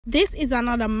This is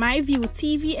another MyView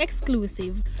TV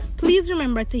exclusive. Please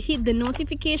remember to hit the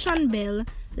notification bell,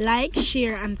 like,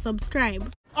 share, and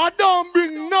subscribe. I don't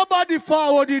bring nobody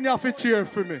forward in here to cheer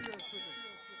for me.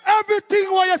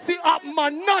 Everything what you see up my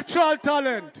natural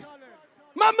talent.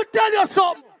 Let me tell you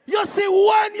something. You see,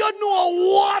 when you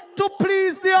know what to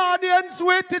please the audience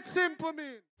with, it's simple,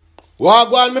 man.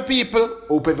 Wagwan, my people.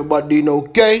 Hope everybody doing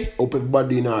okay. Hope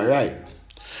everybody doing alright.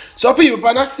 So people,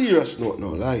 on a serious note now,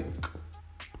 like,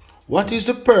 what is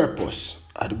the purpose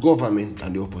of the government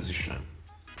and the opposition?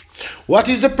 What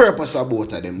is the purpose of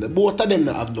both of them? The both of them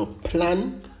that have no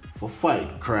plan for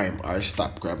fight crime or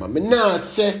stop crime. I mean, now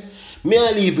say, may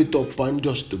I leave it up on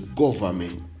just the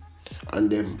government and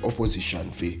them opposition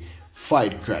for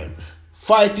fight crime.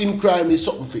 Fighting crime is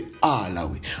something for all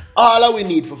of we. All of we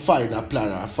need for find a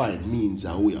plan or find means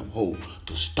and way of how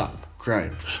to stop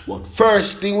crime. But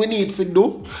first thing we need to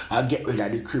do is get rid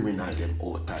of the criminal them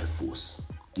out of force.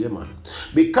 Yeah, man.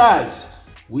 Because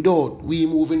without we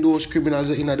moving those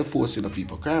criminals in the force in the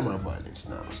people, crime and violence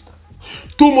now stop.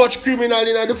 Too much criminal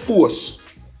in the force.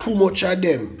 Too much of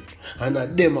them. And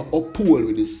that them are uphold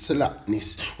with the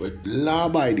slackness with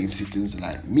law-abiding citizens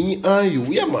like me and you.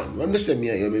 Yeah, man. When they say me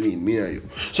and you, I mean me and you.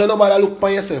 So nobody look by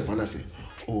yourself and I say,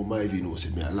 oh, my view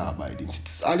knows me a law-abiding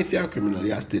citizen. And if you're a criminal,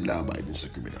 you're still law-abiding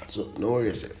criminal. So don't worry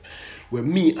yourself.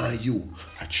 When me and you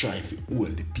are trying to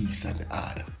hold the peace and the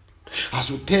order.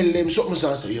 As we tell them something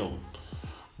and say, yo,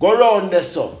 go round there,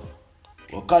 so.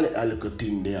 We'll call it a little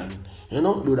thing there. And, you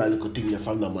know, do that little thing there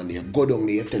from the man there. Go down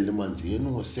there, tell the man, say, you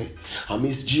know, say, and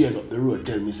Miss Jane up the road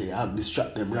tell me, say, you have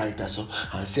distract them right there, so,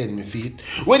 and send me feet.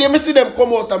 When you see them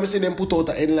come out and see them put out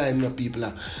a headline with people,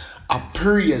 I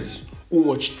praise how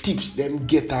much tips them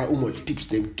get or how much tips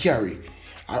them carry.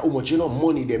 Or how much, you know,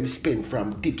 money them spend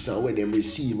from tips and when them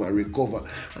receive and recover.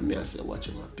 And me I say, watch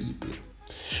my people.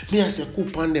 Me I say,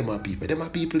 coupon them are people. Them are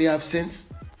people they have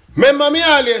sense. Remember me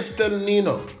always tell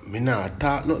Nino, me not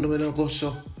talk nothing when I go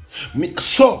so. Me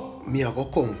I go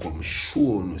come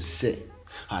show no say.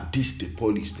 And this the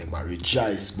police them are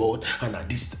rejoice about and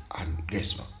this and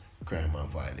guess what? Crime and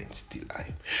violence still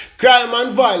high. Crime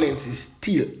and violence is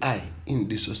still high in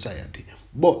the society.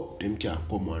 But them can't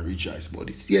come and rejoice about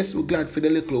it. Yes, we're glad for the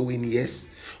little win,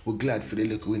 yes. We're glad for the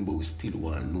little win, but we still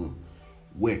want to know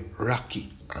where Rocky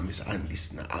and Mr.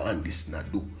 Andis not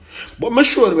do. But I'm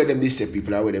sure where them these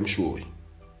people are where them showing.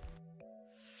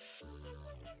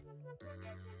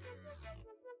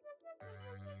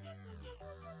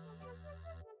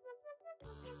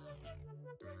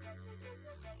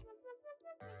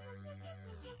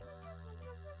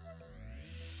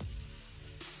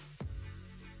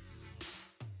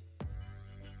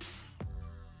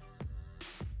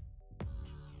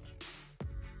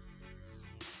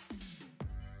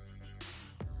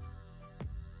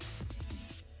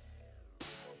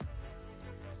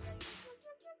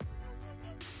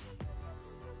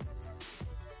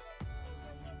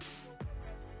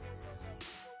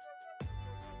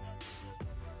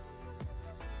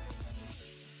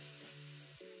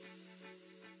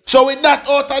 So with that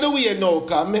out of the way now,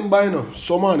 because remember, you know,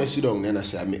 some man sit down and I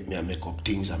say, I make up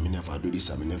things and I never do this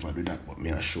and I never do that, but me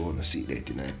I show and see that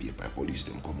in the paper, police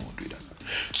them come out with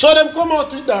that. So them come out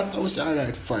with that, I will say,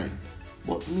 alright, fine.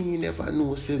 But me never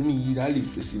know, say me, I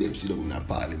live to see them sit down in the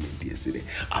parliament yesterday.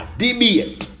 A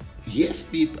debate. Yes,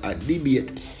 people, a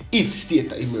debate if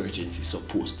state of emergency is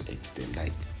supposed to extend,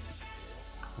 like,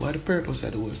 what the purpose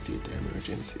of the whole state of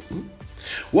emergency?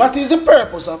 What is the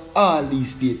purpose of all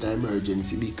these state of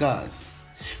emergency? Because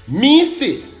me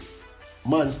say,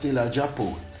 man still a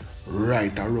dropout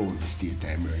right around the state of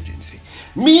emergency.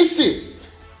 Me say,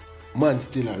 man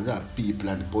still a rob people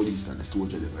and the police and the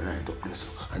soldier them right up there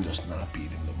so, and just not pay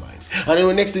them the mind. And then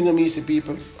the next thing I see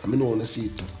people, I mean, I want to see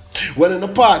it too. When in the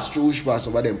past, through which pass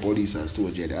over them police and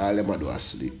soldier, they all them do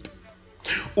asleep.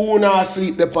 Who not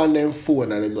sleep upon them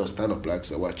phone and they just stand up like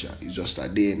so watch ya. It's just a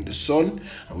day in the sun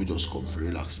and we just come for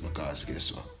relax because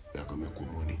guess what? We are gonna make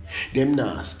good money. Them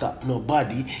not stop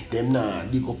nobody, them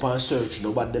not dig up and search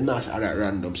nobody, them not a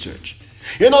random search.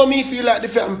 You know me feel like the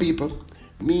fam people.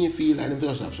 Me feel like them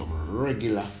just have some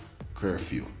regular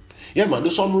curfew. Yeah man, do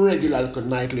some regular like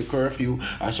nightly curfew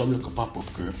or some like a pop-up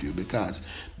curfew because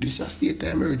this is a state of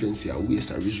emergency, a waste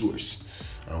of resource.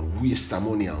 And waste of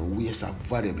money and waste of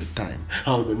valuable time.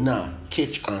 And we not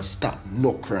catch and stop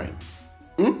no crime.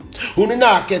 We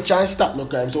not catch and stop no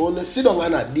crime. So when we sit down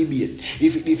and a debate,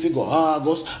 if it go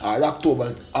August or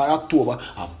October,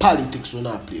 politics will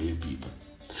not play with people.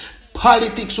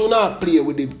 Politics will not play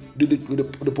with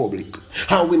the public.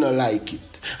 And we not like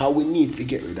it. And we need to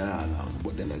get rid of all of them.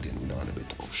 But then again, we don't have a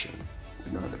better option.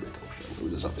 We don't have a better option. So we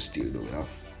just have to steer the way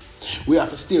off. We have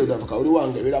to stay with that because we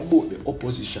want to get rid of both the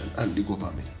opposition and the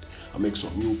government. And make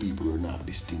some new people who don't have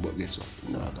this thing, but guess what? It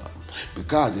not happen.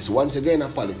 Because it's once again a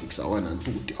politics are one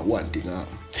thing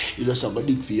happen. You just have to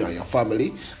dig for you and your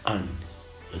family and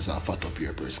just have to fat up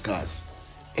your purse. Because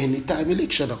anytime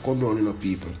election come around,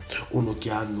 people, you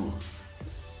can't know.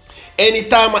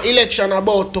 Anytime an election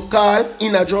about to call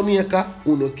in a Jamaica,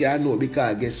 you can't know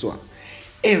because guess what?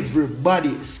 Everybody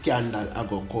scandal are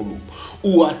going to come up.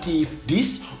 Who are thief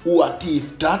this, who are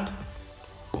thief that.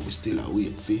 But we still are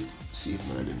wait for see if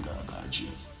none of them not go to jail.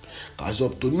 Because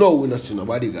up to now, we don't see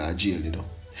nobody go to jail, you know.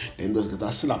 Them just get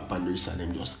a slap on the wrist and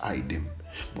them just hide them.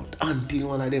 But until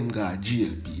one of them go to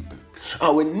jail, people,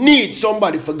 and we need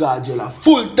somebody for go to jail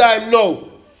full time now.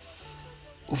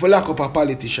 If we lock up a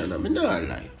politician, I mean, not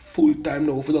lie. Full time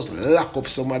now, if we just lock up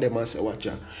some of them and say, watch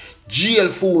out, jail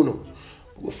for no.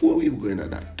 Before we go into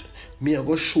that, me I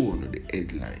go show you the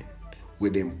headline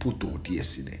where them put out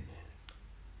yesterday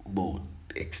about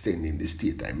extending the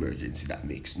state of emergency. That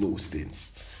makes no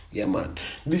sense. Yeah, man.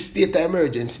 This state of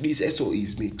emergency, these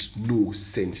SOEs makes no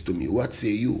sense to me. What say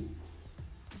you?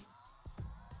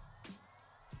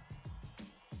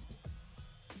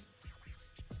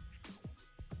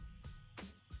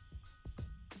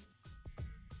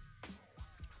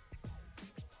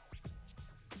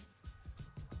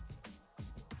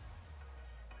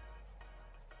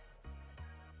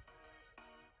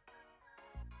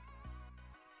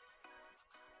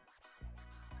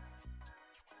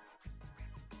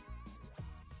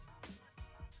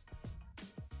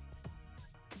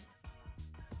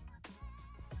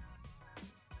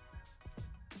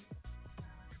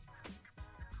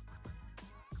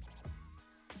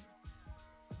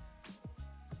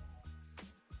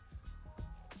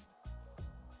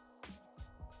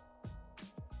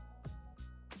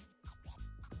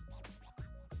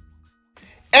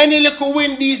 Any little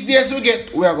win these days we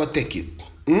get, we are going to take it.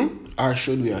 Or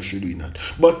should we not?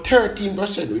 But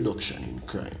 13% reduction in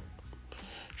crime.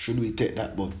 Should we take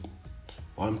that? But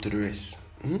warm to the rest.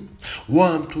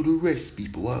 Warm to the rest,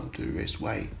 people. Warm to the rest.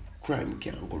 Why? Crime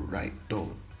can't go right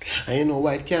down. And you know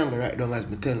why it can't go right down, as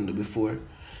I telling you before?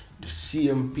 The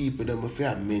same people that if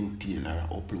you maintain or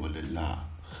upload the law,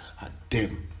 at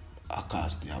them are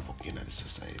cause the havoc in the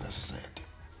society.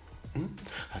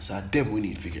 That's how them we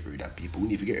need to get rid of people. We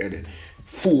need to get rid of the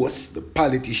force, the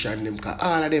politician, them, cause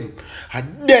all of them,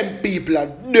 and them people,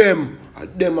 and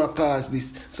them are cause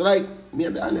this. So like, me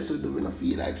be honest with them, I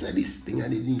feel like so this thing I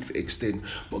need to extend.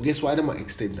 But guess why them are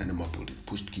extend and them are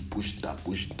keep push it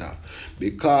off?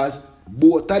 Because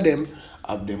both of them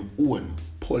have their own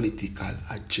political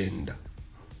agenda.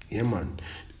 Yeah, man.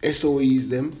 SOEs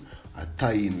them are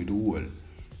tying with the whole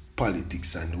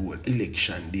politics and the whole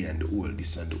election day and the whole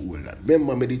this and the whole that.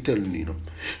 Remember me they telling you know.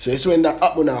 So it's when that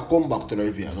happen I come back to the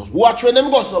review. Just watch when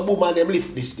them go so boom and them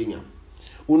lift this thing up.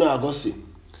 Una go see.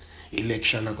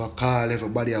 Election I go call,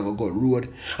 everybody I go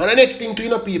road. And the next thing to you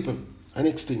know people, the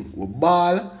next thing we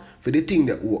ball for the thing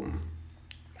that open.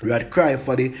 We had cry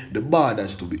for the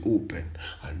borders to be open.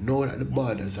 And now that the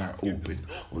borders are open,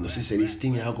 when you see this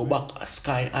thing you go back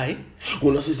sky high,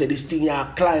 when you see this thing you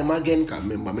climb again, because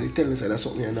remember me telling you that's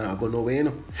something you not go nowhere, you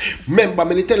know. Remember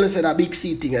me telling you that big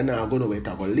sea thing you not go nowhere,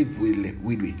 to go live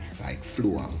with like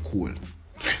flow and cool.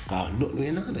 Because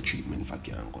you know the treatment for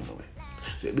can't go nowhere.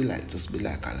 So it be like just be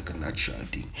like a natural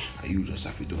thing. And you just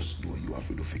have to just do what you have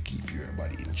to do to keep your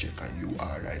body in check and you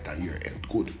are right and your health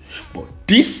good. But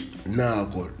this now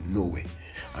go nowhere.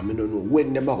 I mean don't know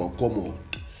when them are gonna come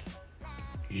out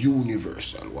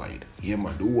universal wide. Yeah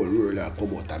man, the whole world will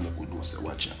come out and make good know say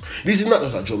watch out. This is not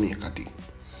just a Jamaica thing.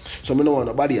 So I don't want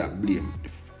nobody to blame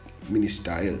the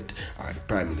Minister of Health or the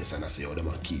Prime Minister and I say how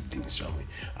them keep things from me.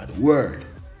 And the world,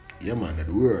 yeah man,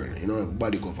 the world, you know,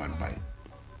 everybody governed by.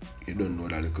 You don't know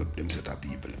that look up them set of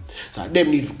people. So them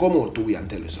need to come out to we and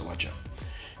tell us, watch out.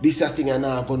 This is a thing and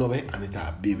now gone away and it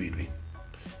will be with me.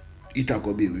 It will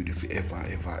go be with you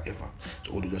forever.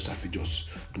 So you just have to just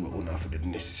do what you have to do the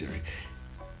necessary.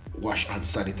 Wash and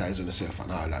sanitize on yourself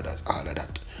and all of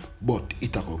that. But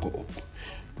it will go up.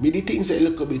 Me the things a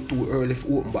little bit too early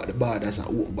for open back the borders and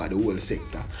open back the whole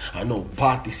sector. And now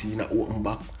party scene open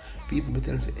back. People me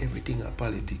tell say everything are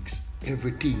politics.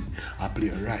 Everything I play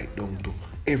right down to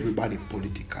everybody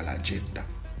political agenda.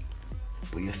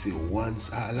 But you see,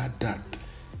 once all of that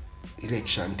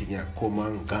election thing come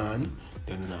and gone,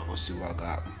 then you now go see what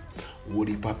happen. What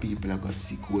heap of people are going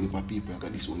sick, what heap of people are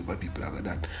going this, what heap of people are going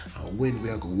that. And when we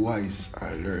are going wise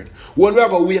and learn, when we are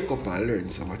going wake up and learn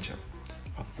so much,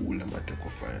 a fool them take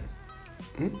off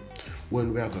fine.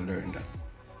 When we are going to learn that,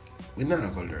 we're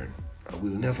not going to learn. And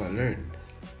we'll never learn.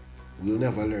 We'll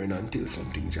never learn until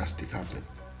something drastic happens.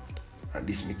 And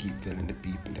this me keep telling the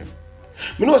people them.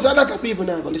 Me know a lot of people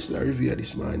now gonna listen to a review of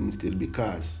this man still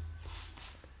because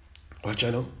watch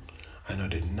you know. I know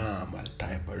the normal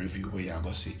type of review where you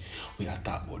go see we are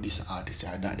talk about this artist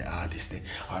or that the artist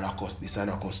or that cost this and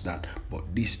that cost that.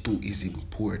 But this too is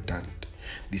important.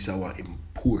 This is our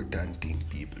important thing,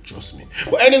 people, trust me.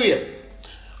 But anyway,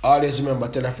 always remember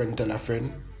tell a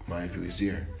friend, my view is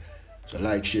here. So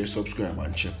like, share, subscribe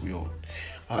and check we out.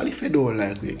 All if you don't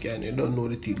like we can, you don't know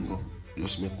the thing go.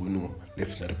 Just make we know.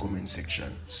 Left in the comment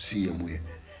section. Same way.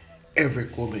 Every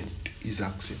comment is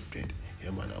accepted.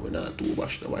 Yeah man, we're not too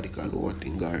bash nobody can know what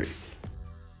thing already.